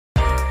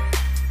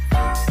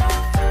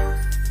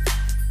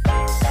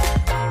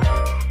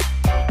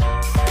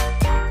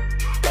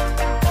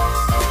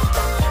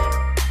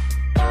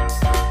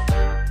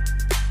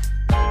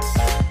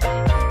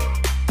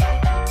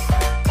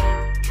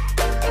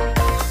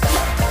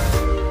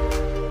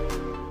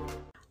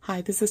Hi,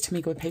 this is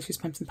Tamika with Pastries,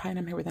 Pumps, and Pie, and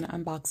I'm here with an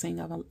unboxing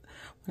of one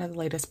of the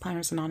latest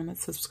Planners Anonymous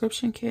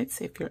subscription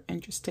kits. If you're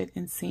interested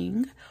in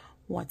seeing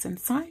what's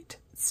inside,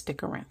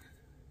 stick around.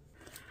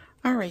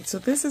 Alright, so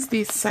this is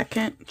the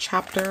second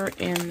chapter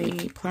in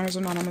the Planners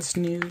Anonymous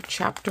new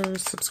chapter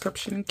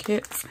subscription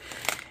kits.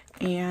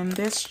 And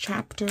this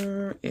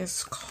chapter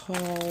is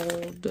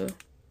called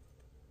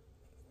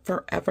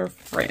Forever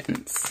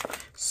Friends.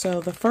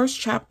 So the first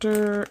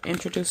chapter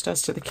introduced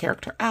us to the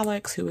character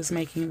Alex, who was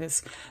making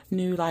this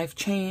new life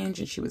change,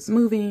 and she was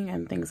moving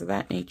and things of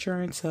that nature.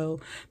 And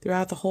so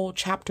throughout the whole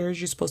chapters,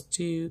 you're supposed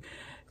to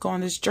go on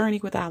this journey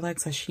with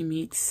Alex as she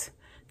meets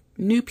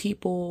new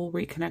people,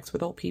 reconnects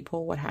with old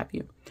people, what have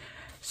you.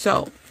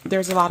 So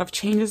there's a lot of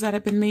changes that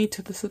have been made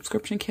to the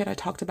subscription kit. I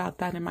talked about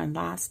that in my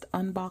last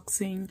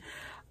unboxing.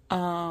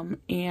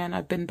 And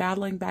I've been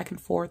battling back and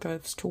forth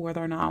as to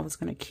whether or not I was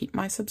going to keep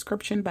my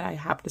subscription, but I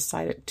have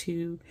decided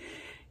to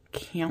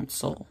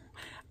cancel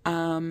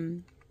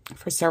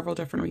for several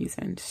different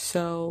reasons.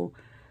 So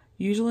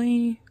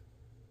usually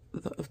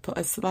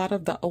a lot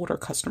of the older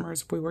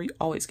customers, we were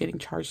always getting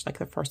charged like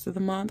the first of the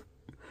month,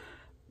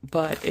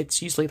 but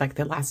it's usually like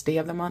the last day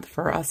of the month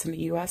for us in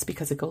the US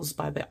because it goes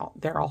by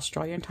their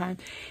Australian time.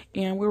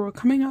 And we were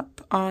coming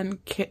up on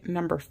kit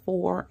number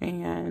 4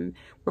 and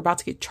we're about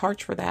to get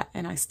charged for that.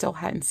 And I still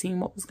hadn't seen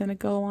what was going to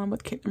go on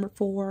with kit number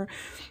 4.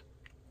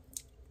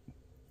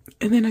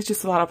 And then it's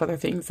just a lot of other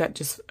things that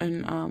just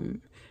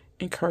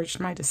encouraged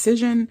my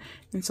decision.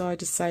 And so I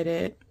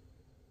decided,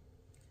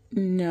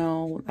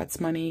 no, that's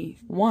money,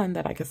 1,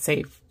 that I could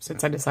save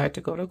since I decided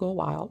to go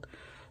wild.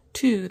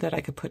 2, that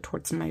I could put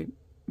towards my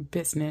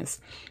business.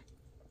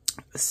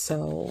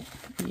 So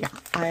yeah,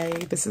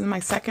 this is my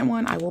second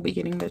one. I will be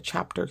getting the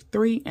chapter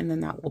 3, and then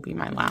that will be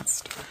my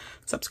last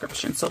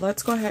subscription. So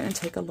let's go ahead and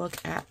take a look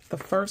at the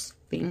first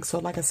thing. So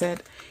like I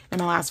said in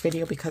my last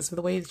video, because of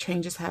the way the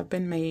changes have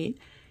been made,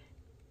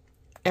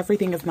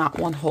 everything is not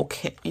one whole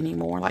kit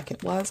anymore like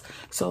it was.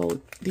 So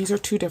these are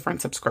 2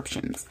 different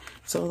subscriptions.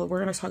 So we're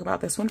going to talk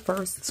about this one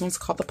first. This one's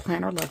called the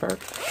Planner Lover.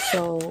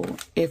 So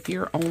if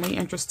you're only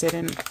interested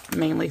in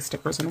mainly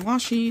stickers and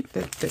washi,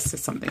 this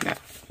is something that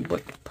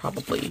would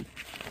probably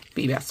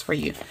be best for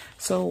you.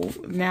 So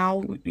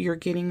now you're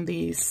getting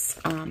these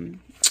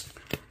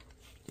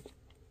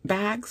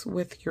bags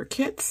with your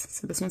kits.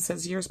 So this one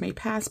says years may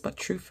pass, but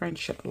true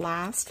friendship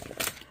lasts.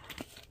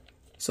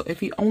 So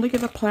if you only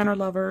get a Planner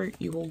Lover,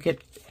 you will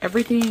get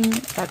everything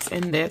that's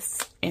in this,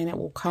 and it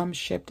will come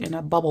shipped in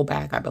a bubble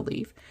bag, I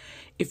believe.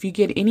 If you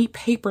get any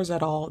papers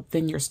at all,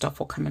 then your stuff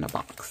will come in a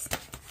box.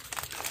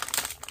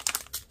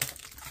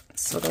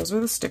 So those are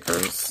the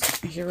stickers.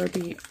 Here are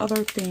the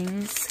other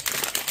things.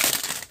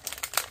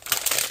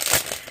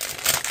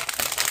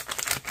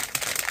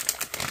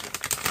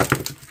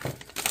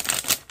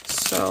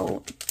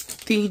 So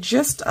the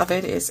gist of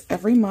it is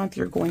every month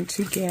you're going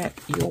to get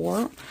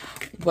your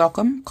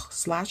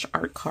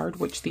welcome/art card,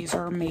 which these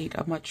are made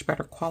of much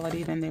better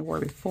quality than they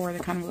were before.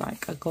 They're kind of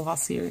like a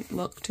glossier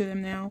look to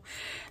them now.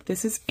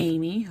 This is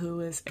Amy, who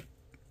is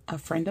a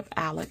friend of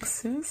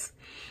Alex's,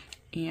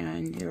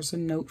 and there's a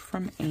note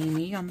from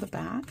Amy on the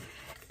back.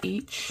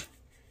 Each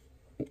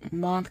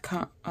month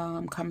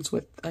comes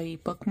with a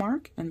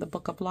bookmark and the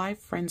Book of Life.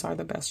 Friends are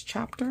the best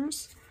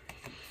chapters.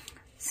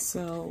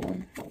 So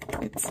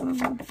it's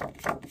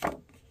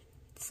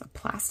a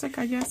plastic,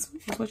 I guess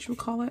is what you would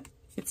call it.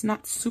 It's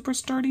not super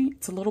sturdy.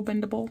 It's a little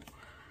bendable.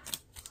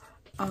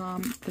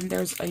 Then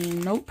there's a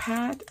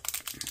notepad.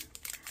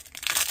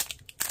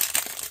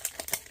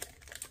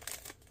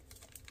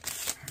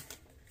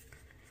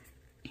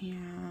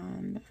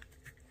 And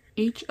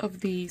each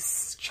of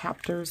these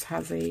chapters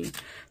has a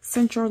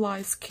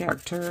centralized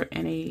character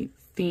and a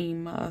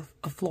theme, a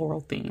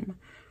floral theme.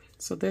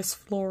 So this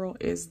floral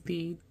is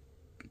the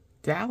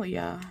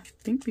Dahlia. I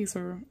think these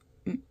are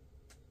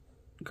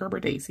Gerber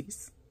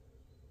daisies.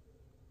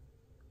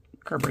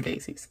 Gerber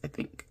daisies, I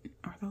think.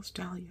 Are those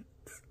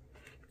dahlias?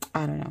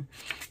 I don't know.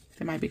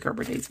 They might be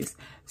Gerber daisies.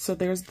 So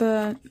there's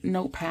the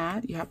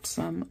notepad. You have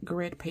some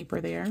grid paper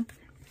there.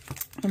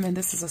 And then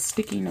this is a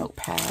sticky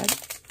notepad.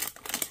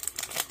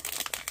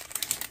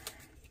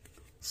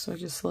 So it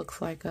just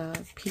looks like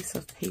a piece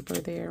of paper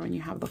there when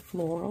you have the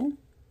floral.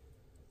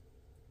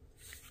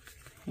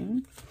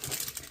 Okay.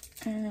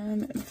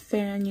 And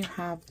then you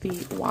have the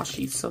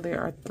washi. So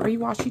there are 3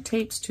 washi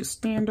tapes, 2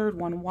 standard,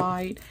 1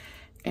 wide,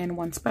 and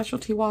 1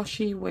 specialty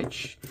washi,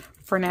 which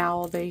for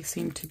now they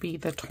seem to be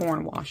the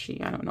torn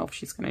washi. I don't know if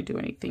she's going to do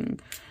anything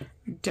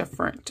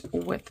different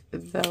with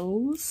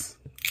those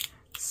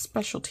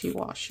specialty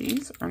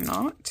washis or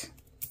not.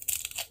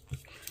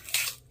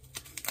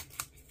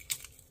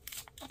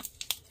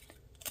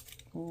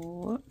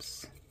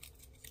 Whoops.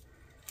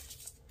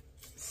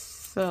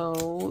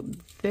 So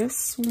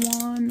this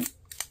one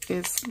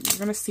is, you're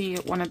going to see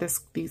one of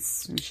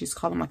these, she's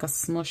called them like a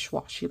smush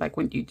washi, like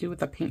when you do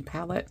with a paint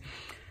palette.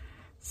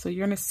 So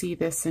you're going to see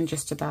this in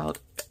just about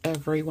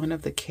every one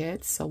of the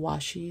kits, a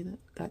washi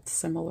that's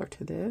similar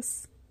to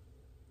this.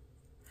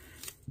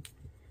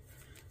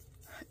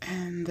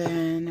 And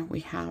then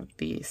we have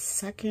the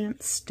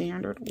second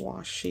standard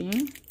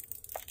washi.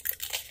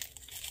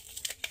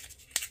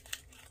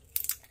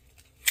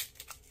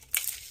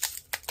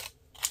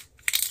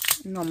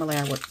 Normally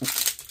I would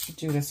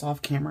do this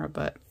off camera,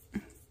 but I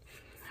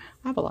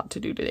have a lot to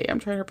do today. I'm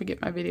trying to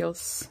get my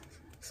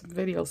some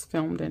videos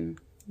filmed and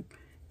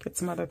get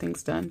some other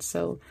things done.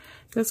 So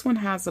this one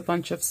has a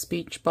bunch of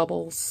speech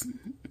bubbles.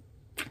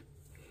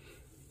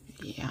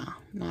 Yeah,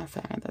 not a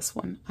fan of this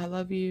one. I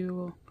love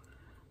you.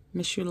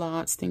 Miss you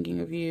lots. Thinking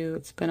of you.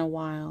 It's been a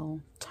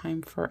while.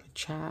 Time for a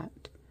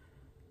chat.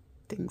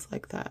 Things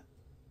like that.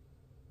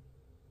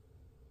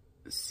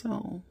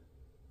 So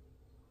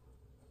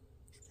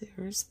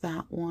there's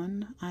that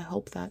one. I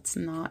hope that's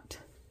not,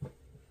 I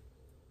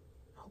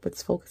hope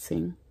it's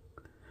focusing.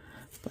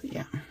 But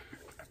yeah.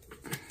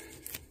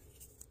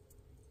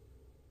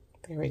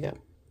 There we go.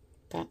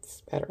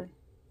 That's better.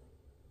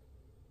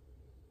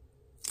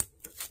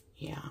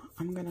 Yeah,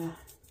 I'm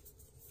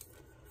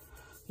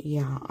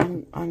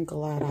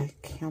glad I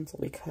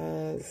canceled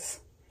because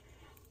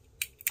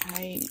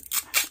I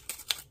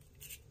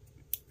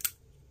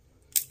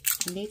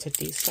need to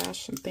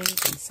destash some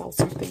things and sell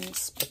some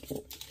things, but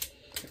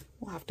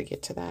we'll have to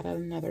get to that at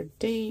another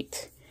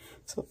date.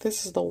 So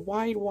this is the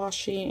wide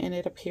washi, and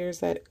it appears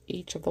that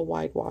each of the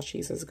wide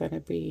washies is going to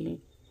be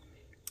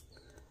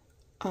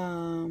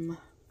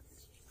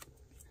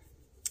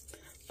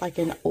like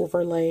an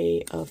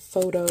overlay of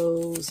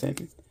photos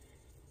and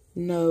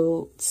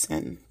notes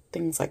and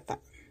things like that.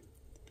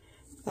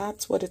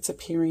 That's what it's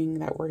appearing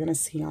that we're going to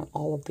see on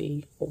all of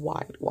the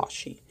wide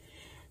washi.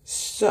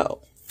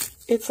 So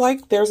it's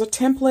like there's a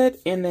template,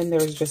 and then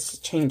there's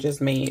just changes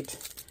made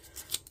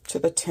to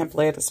the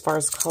template as far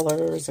as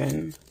colors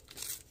and,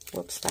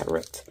 whoops, that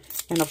ripped.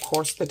 And of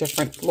course the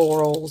different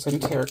florals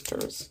and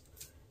characters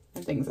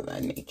and things of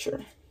that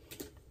nature.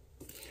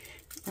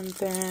 And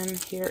then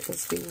here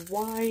is the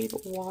wide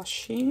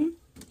washi.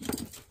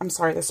 I'm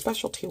sorry, the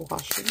specialty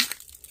washi.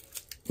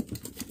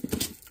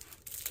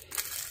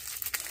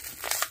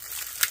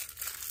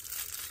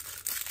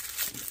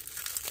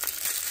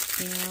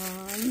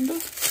 And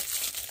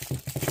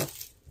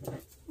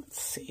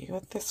let's see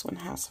what this one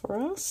has for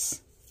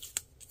us.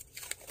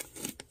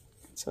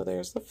 So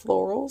there's the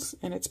florals,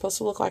 and it's supposed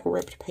to look like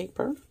ripped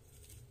paper.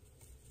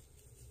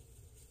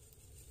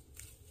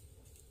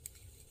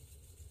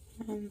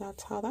 And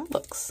that's how that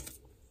looks.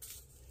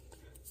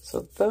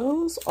 So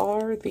those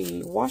are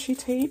the washi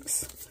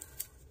tapes.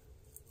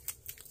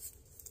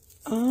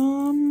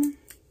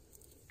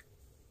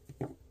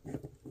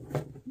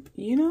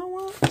 You know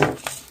what?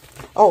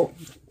 Oh,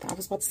 I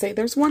was about to say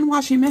there's one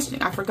washi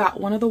missing. I forgot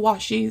one of the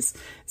washies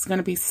is going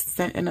to be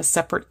sent in a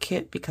separate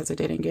kit because it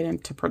didn't get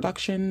into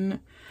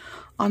production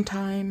on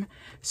time.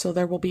 So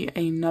there will be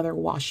another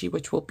washi,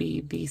 which will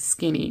be the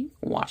skinny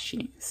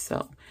washi.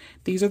 So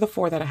these are the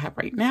 4 that I have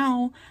right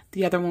now.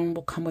 The other one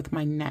will come with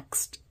my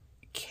next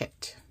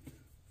kit.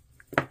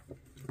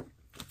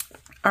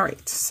 All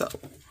right, so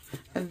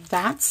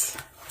that's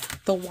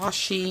the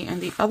washi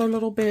and the other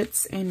little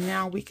bits. And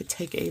now we could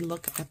take a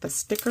look at the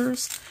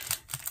stickers.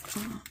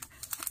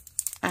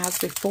 As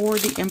before,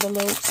 the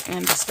envelopes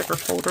and the sticker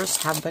folders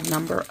have the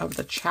number of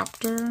the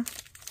chapter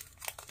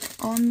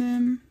on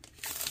them.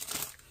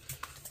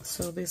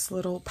 So this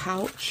little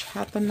pouch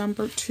had the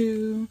number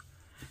 2,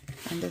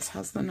 and this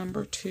has the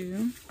number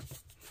 2.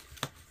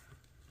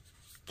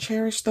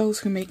 Cherish those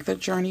who make the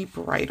journey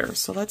brighter.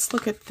 So let's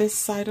look at this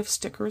side of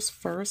stickers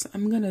first.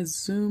 I'm going to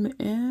zoom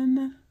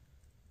in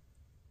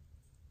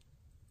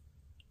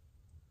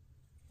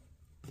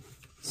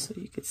so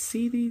you could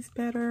see these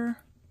better.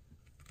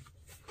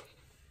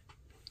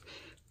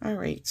 All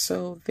right,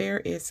 so there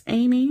is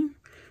Amy.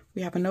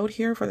 We have a note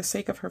here: for the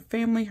sake of her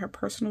family, her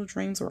personal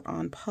dreams were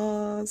on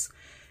pause.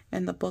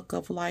 And the book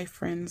of life,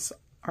 friends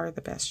are the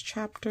best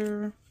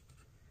chapter.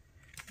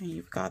 And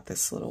you've got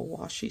this little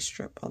washi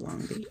strip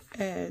along the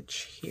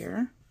edge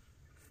here.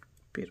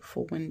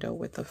 Beautiful window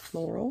with the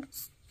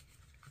florals.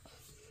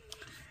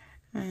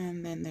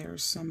 And then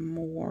there's some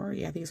more.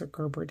 Yeah, these are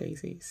Gerber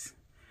daisies.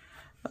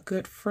 A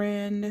good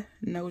friend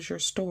knows your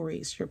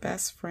stories. Your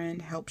best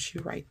friend helps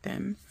you write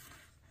them.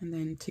 And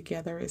then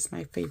together is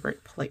my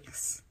favorite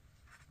place.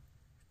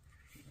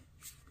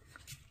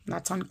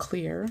 That's on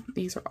clear.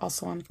 These are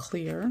also on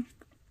clear.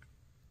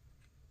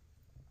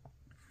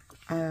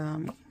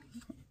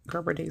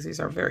 Gerber daisies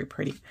are very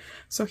pretty.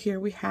 So here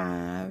we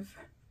have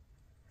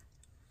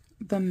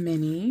the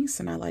minis,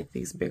 and I like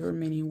these bigger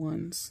mini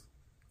ones.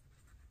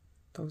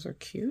 Those are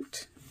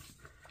cute.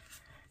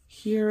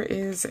 Here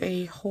is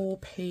a whole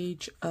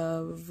page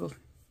of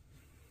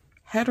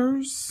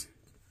headers,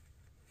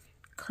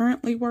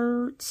 currently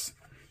words.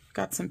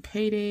 Got some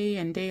payday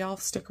and day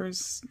off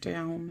stickers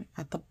down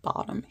at the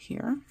bottom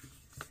here.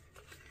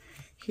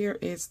 Here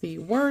is the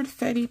word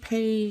Fetty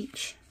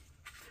page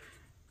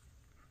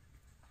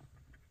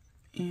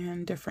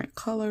and different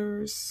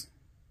colors.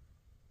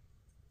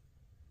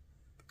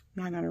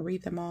 I'm not going to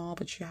read them all,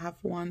 but you have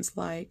ones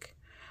like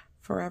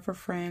forever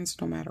friends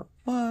no matter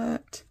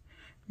what,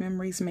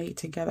 memories made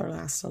together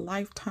last a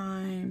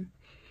lifetime,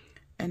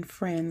 and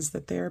friends,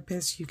 the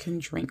therapist you can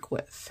drink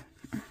with.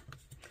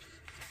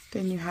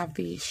 Then you have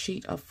the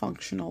sheet of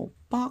functional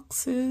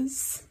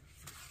boxes.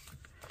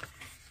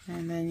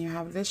 And then you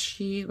have this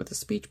sheet with the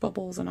speech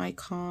bubbles and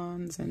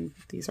icons, and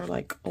these are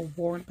like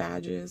award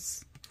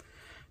badges.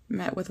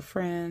 Met with a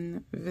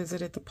friend,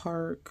 visited the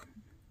park,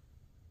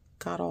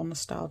 got all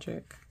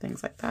nostalgic,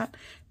 things like that.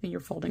 Then your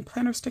folding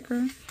planner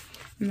sticker.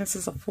 And this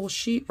is a full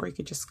sheet where you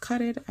could just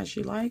cut it as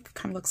you like.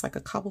 Kind of looks like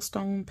a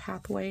cobblestone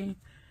pathway.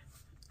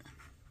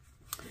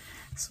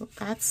 So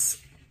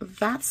that's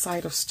that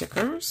side of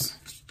stickers.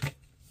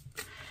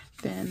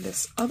 Then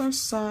this other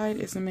side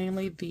is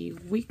mainly the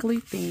weekly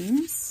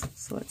themes.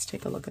 So let's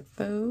take a look at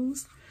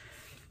those.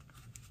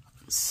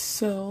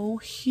 So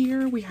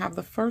here we have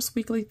the first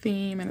weekly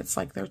theme, and it's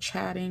like they're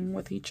chatting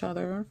with each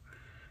other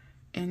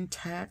in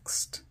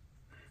text.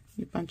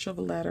 A bunch of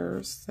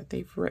letters that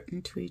they've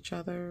written to each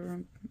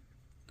other.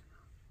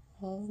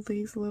 All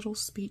these little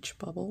speech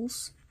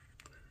bubbles.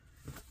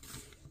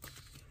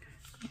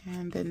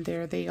 And then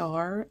there they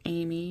are,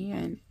 Amy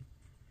and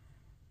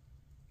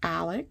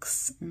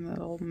Alex, and the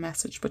little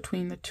message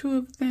between the two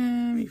of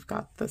them. You've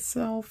got the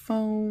cell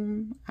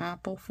phone,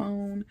 Apple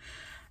phone.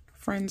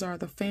 Friends are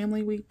the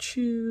family we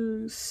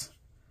choose.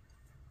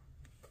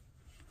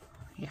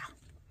 Yeah,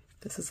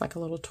 this is like a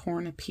little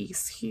torn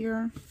piece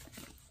here.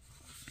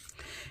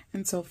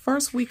 And so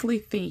first weekly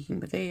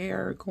theme, they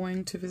are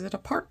going to visit a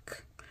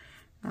park.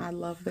 I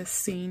love this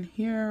scene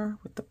here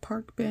with the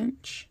park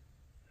bench.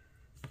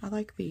 I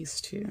like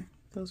these two.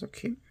 Those are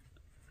cute.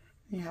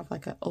 You have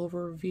like an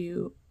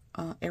overview,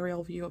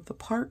 aerial view of the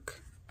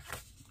park.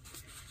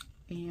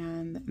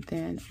 And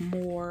then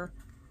more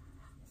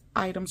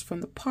items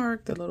from the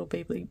park. The little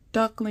baby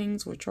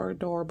ducklings, which are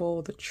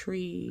adorable. The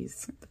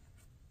trees, the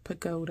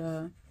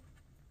pagoda,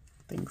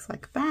 things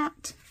like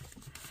that.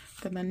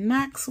 Then the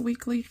next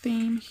weekly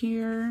theme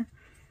here,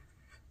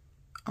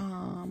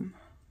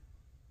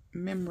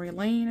 Memory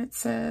Lane, it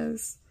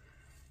says.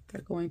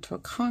 They're going to a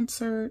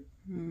concert.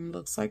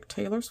 Looks like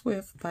Taylor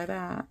Swift by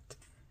that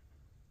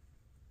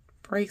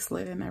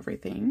bracelet and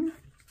everything.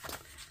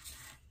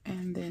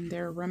 And then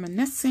they're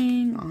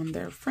reminiscing on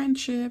their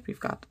friendship. We've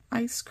got the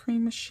ice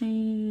cream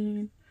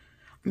machine.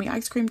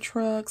 Ice cream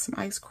truck, some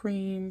ice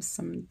cream,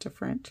 some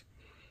different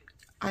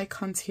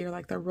icons here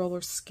like the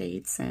roller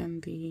skates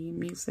and the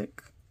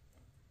music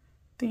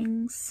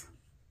things.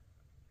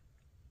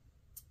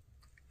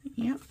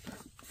 Yep.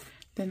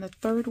 Then the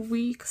third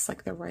week, it's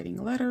like they're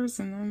writing letters,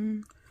 and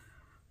then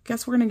I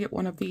guess we're going to get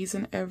one of these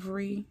in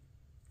every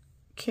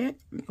kit.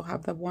 You'll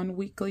have the one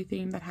weekly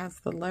theme that has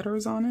the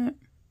letters on it.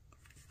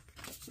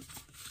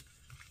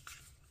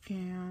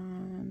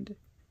 And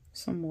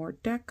some more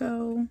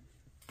deco.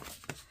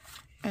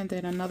 And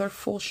then another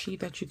full sheet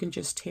that you can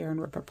just tear and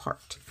rip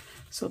apart.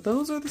 So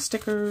those are the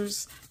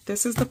stickers.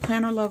 This is the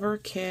Planner Lover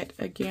kit.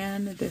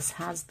 Again, this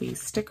has the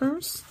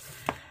stickers.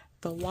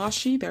 The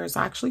washi, there's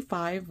actually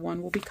 5.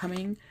 One will be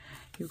coming.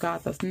 You've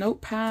got the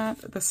notepad,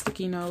 the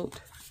sticky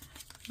note,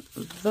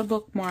 the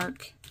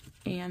bookmark,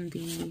 and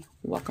the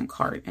welcome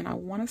card. And I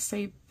want to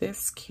say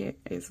this kit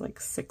is like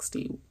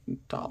 $60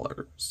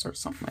 or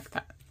something like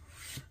that.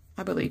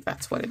 I believe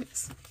that's what it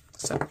is.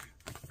 So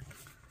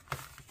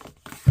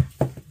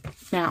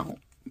now,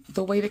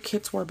 the way the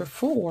kits were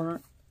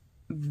before,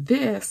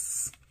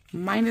 this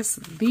minus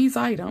these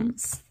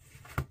items,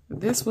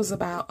 this was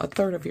about a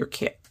third of your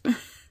kit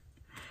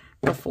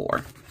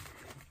before.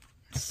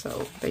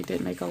 So they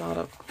did make a lot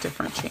of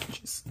different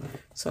changes.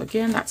 So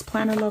again, that's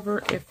Planner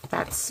Lover if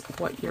that's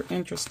what you're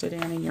interested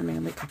in and you're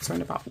mainly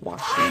concerned about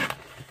washing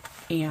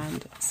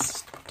and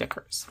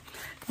stickers.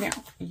 Now,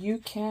 you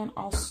can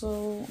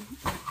also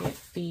get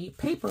the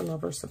Paper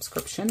Lover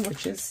subscription,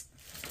 which is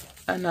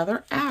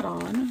another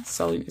add-on.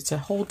 So it's a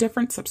whole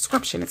different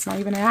subscription. It's not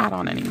even an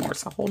add-on anymore.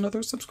 It's a whole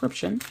nother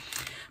subscription.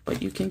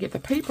 But you can get the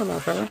Paper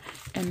Lover,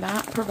 and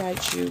that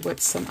provides you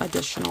with some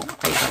additional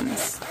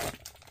items.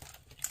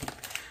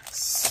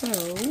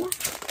 So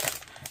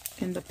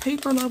in the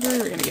Paper Lover,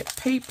 you're going to get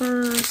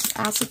papers,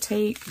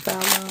 acetate,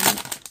 vellum,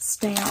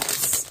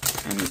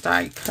 stamps, and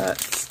die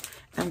cuts,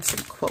 and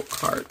some quote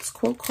cards.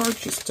 Quote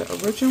cards used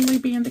to originally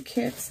be in the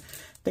kits.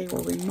 They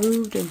were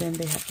removed, and then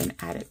they have been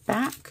added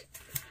back.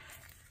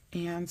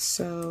 And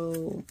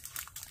so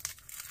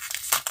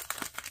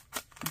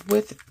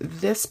with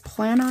this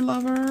Planner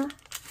Lover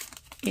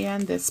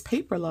and this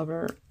Paper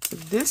Lover,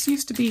 this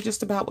used to be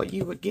just about what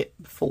you would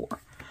get before.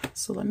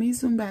 So let me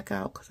zoom back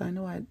out because I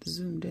know I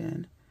zoomed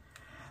in.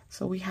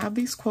 So we have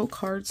these quote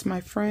cards.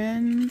 My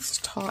friends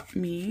taught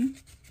me.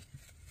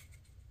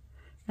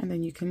 And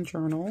then you can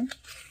journal.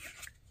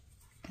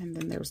 And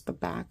then there's the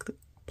back, the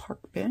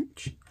park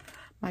bench.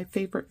 My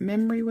favorite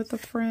memory with a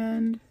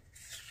friend.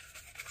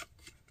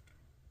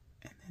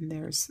 And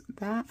there's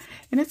that.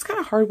 And it's kind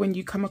of hard when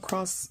you come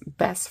across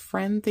best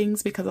friend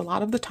things, because a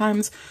lot of the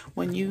times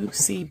when you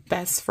see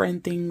best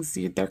friend things,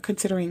 they're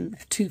considering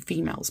 2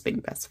 females being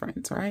best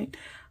friends, right?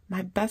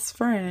 My best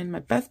friend, my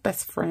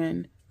best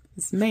friend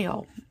is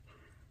male.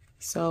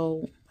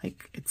 So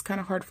like, it's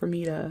kind of hard for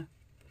me to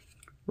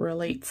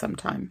relate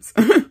sometimes.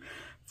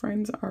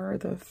 Friends are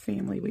the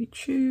family we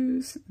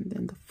choose. And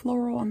then the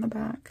floral on the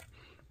back.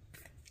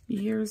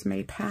 Years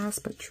may pass,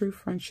 but true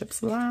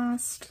friendships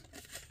last.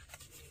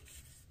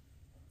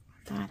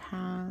 That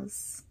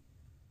has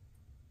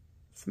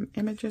some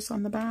images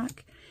on the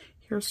back.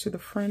 Here's to the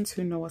friends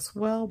who know us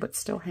well but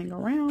still hang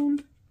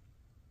around.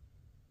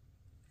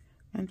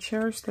 And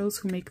cherish those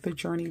who make the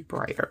journey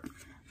brighter.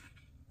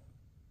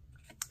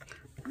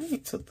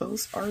 Alright, so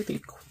those are the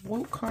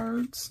quote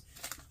cards.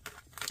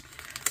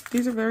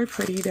 These are very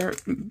pretty. They're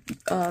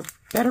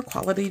better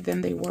quality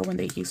than they were when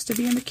they used to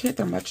be in the kit.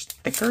 They're much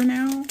thicker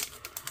now,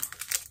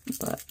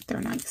 but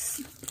they're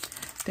nice.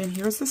 Then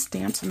here's the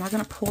stamps. I'm not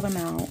going to pull them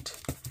out,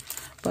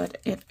 but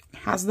it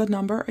has the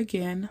number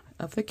again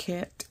of the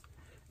kit,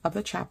 of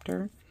the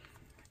chapter.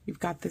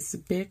 You've got this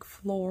big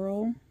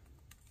floral,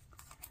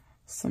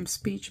 some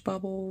speech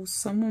bubbles.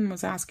 Someone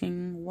was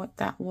asking what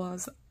that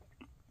was.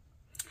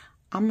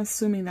 I'm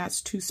assuming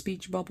that's 2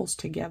 speech bubbles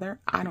together.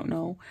 I don't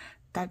know.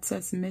 That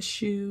says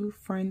miss you,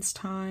 friends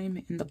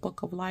time, in the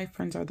book of life,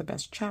 friends are the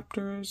best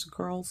chapters,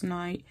 girls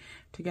night,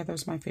 together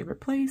is my favorite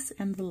place,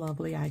 and the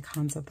lovely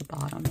icons at the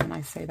bottom. And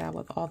I say that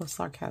with all the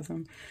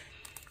sarcasm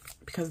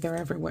because they're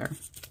everywhere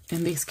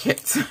in these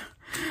kits.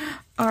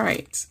 All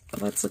right,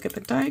 let's look at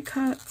the die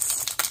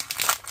cuts.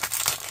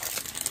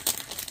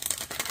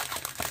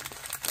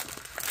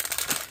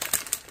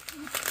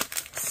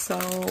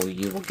 So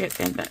you will get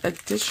an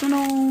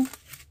additional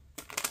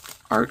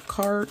art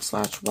card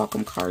 /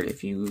 welcome card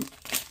if you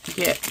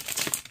get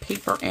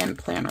paper and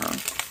planner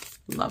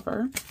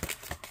lover.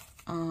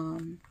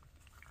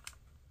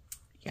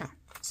 Yeah,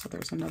 so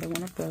there's another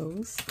one of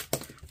those.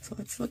 So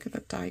let's look at the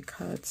die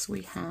cuts.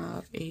 We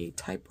have a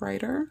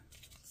typewriter.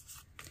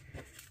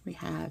 We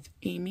have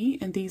Amy,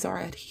 and these are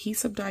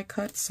adhesive die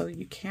cuts, so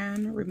you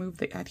can remove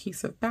the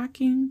adhesive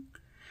backing.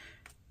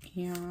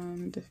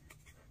 And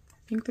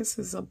I think this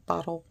is a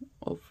bottle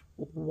of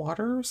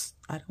waters.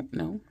 I don't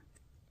know.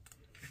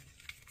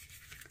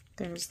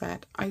 There's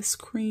that ice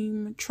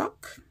cream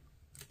truck,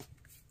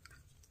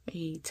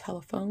 a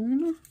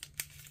telephone,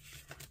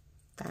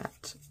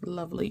 that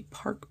lovely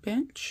park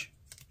bench,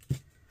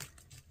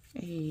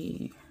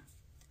 a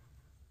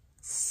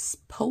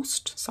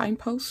signpost,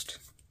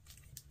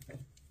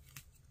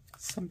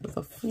 some of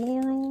the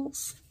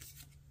florals.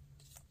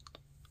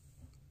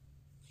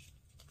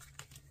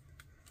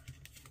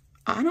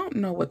 I don't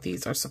know what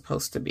these are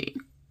supposed to be.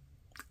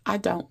 I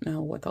don't know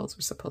what those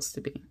are supposed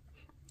to be.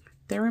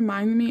 They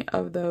remind me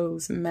of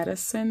those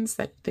medicines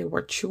that they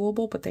were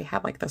chewable, but they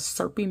have like the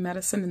syrupy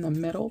medicine in the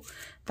middle.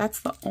 That's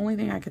the only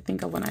thing I could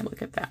think of when I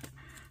look at that.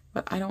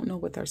 But I don't know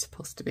what they're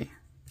supposed to be.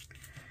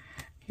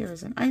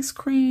 Here's an ice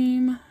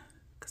cream,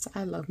 because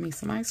I love me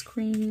some ice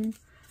cream.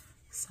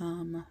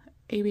 Some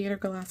aviator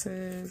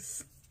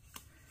glasses,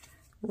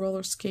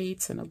 roller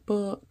skates, and a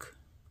book.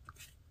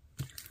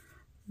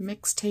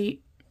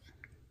 Mixtape.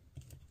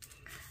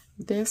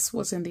 This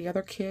was in the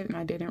other kit, and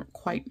I didn't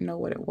quite know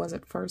what it was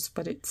at first,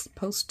 but it's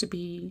supposed to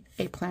be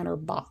a planner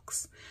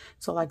box.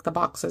 So like the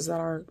boxes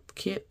that our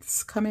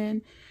kits come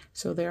in.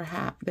 So there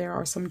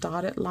are some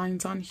dotted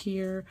lines on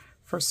here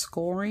for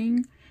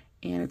scoring,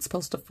 and it's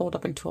supposed to fold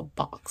up into a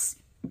box.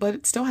 But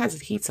it still has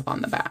adhesive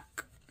on the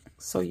back.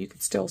 So you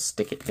could still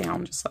stick it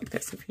down just like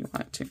this if you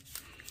wanted to.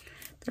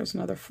 There's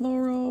another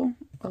floral,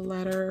 a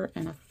letter,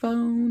 and a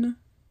phone.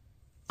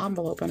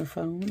 Envelope and a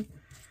phone.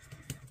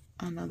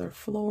 Another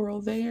floral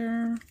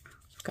there.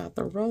 We've got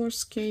the roller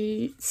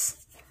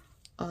skates,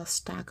 a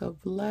stack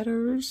of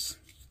letters,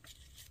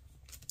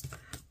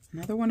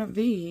 another one of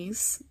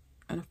these,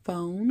 and a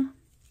phone,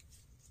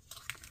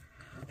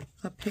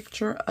 a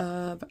picture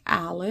of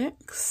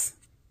Alex,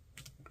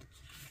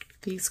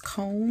 these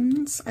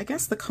cones. I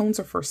guess the cones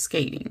are for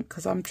skating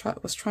because I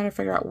was trying to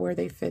figure out where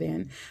they fit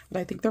in, but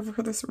I think they're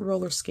for this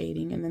roller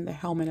skating, and then the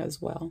helmet as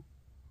well.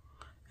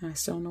 And I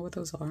still don't know what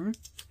those are.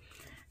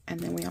 And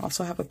then we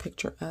also have a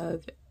picture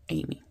of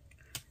Amy.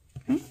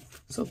 Okay,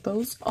 so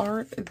those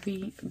are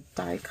the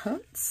die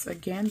cuts.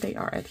 Again, they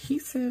are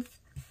adhesive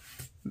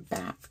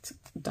backed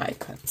die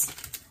cuts.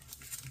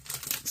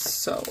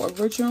 So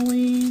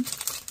originally,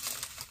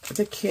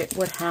 the kit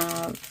would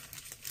have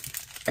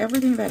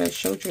everything that I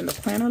showed you in the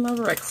planner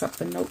lover except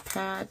the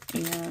notepad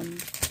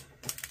and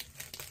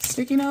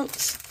sticky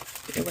notes.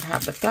 It would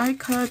have the die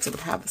cuts, it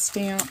would have the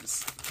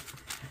stamps,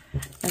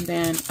 and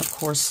then of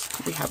course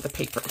we have the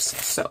papers.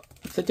 So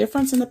the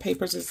difference in the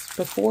papers is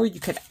before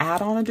you could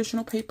add on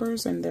additional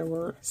papers, and there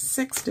were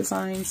 6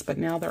 designs, but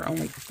now there are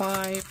only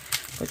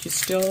 5, but you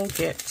still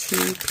get 2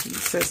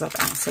 pieces of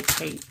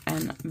acetate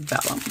and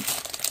vellum.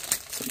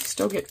 So you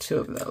still get 2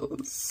 of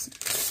those.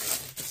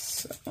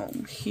 So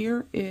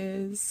here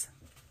is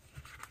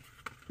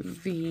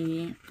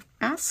the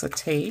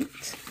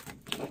acetate,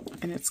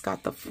 and it's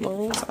got the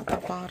florals at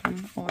the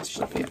bottom. Oh, it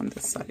should be on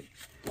this side.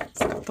 It's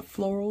got the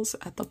florals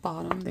at the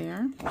bottom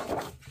there.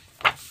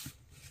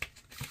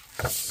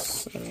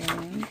 So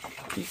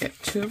you get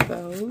 2 of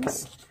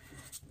those,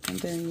 and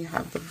then you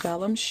have the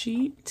vellum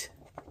sheet,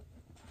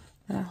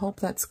 and I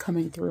hope that's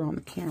coming through on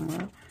the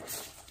camera.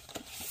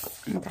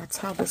 And that's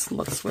how this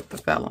looks with the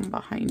vellum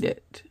behind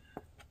it.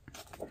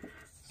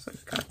 So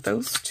you've got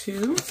those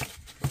 2.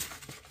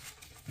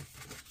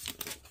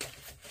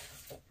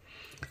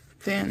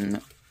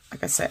 Then,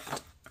 like I said,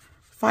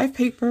 5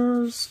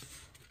 papers,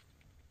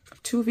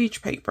 2 of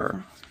each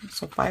paper.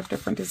 So 5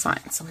 different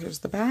designs. So here's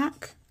the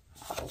back.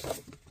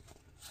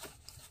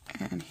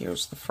 And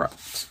here's the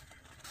front.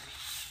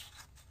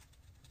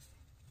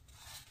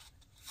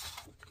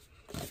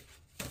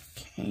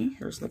 Okay,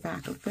 here's the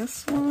back of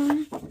this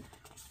one. And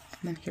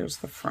then here's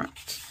the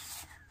front.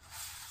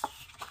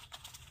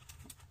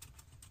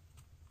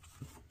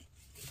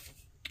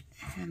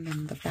 And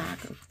then the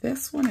back of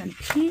this one in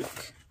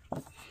pink.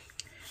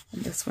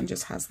 And this one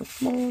just has the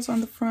florals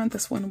on the front.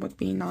 This one would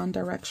be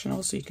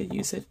non-directional, so you could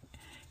use it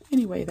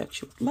any way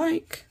that you would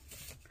like.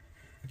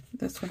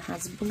 This one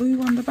has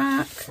blue on the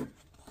back.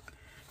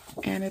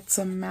 And it's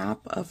a map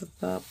of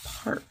the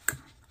park.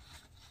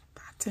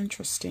 That's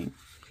interesting.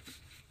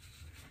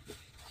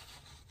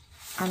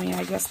 I mean,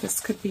 I guess this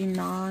could be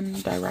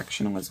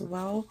non-directional as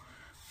well,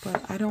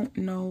 but I don't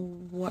know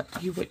what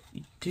you would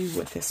do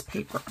with this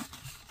paper.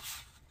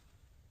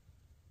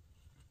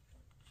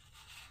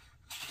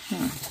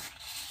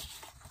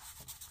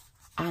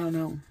 I don't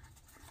know.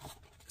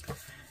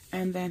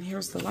 And then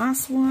here's the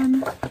last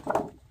one.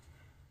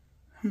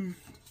 And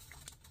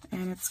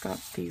it's got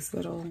these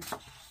little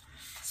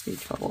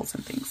speech bubbles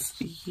and things.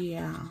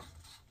 Yeah,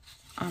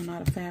 I'm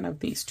not a fan of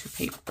these 2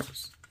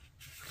 papers.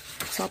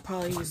 So I'll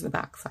probably use the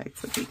back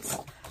sides of these.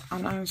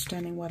 I'm not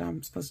understanding what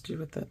I'm supposed to do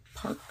with the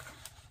park.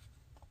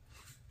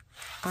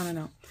 I don't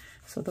know.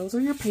 So those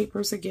are your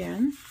papers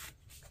again.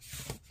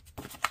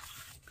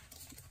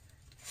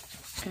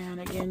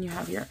 And again, you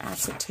have your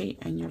acetate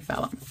and your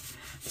vellum.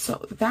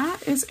 So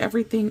that is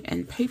everything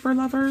in Paper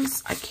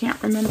Lovers. I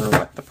can't remember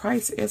what the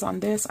price is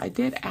on this. I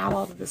did add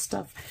all of this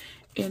stuff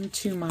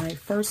into my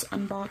first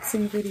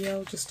unboxing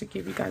video just to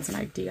give you guys an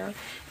idea.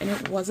 And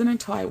it wasn't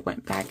until I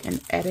went back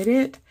and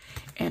edited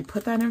and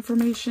put that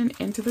information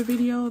into the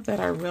video that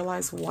I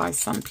realized why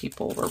some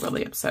people were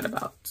really upset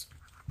about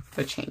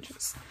the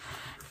changes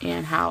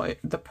and how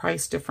the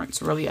price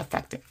difference really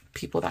affected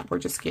people that were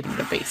just getting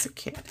the basic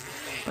kit.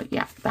 But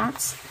yeah,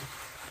 that's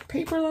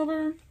Paper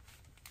Lover.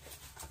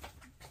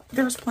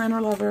 There's Planner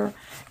Lover,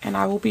 and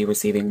I will be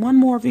receiving 1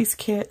 more of these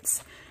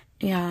kits,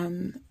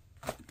 and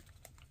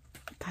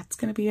that's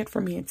going to be it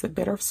for me. It's a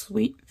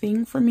bittersweet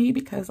thing for me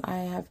because I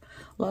have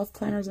loved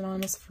Planners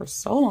Anonymous for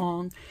so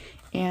long,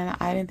 and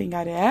I didn't think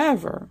I'd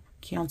ever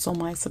cancel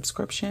my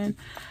subscription,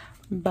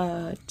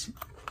 but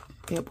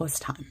it was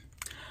time.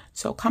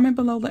 So comment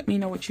below, let me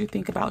know what you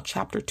think about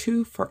Chapter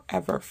 2,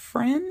 Forever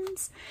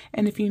Friends.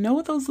 And if you know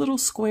what those little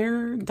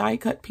square die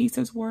cut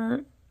pieces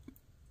were,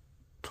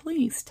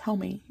 please tell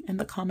me in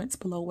the comments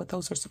below what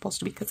those are supposed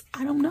to be, because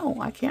I don't know.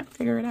 I can't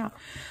figure it out.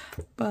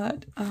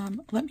 But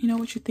let me know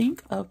what you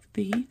think of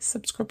the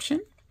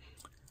subscriptions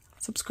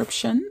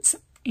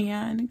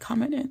and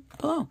comment it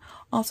below.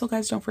 Also,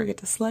 guys, don't forget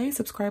to slay,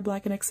 subscribe,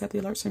 like, and accept the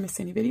alerts to miss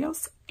any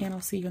videos. And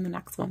I'll see you in the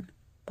next one.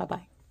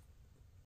 Bye-bye.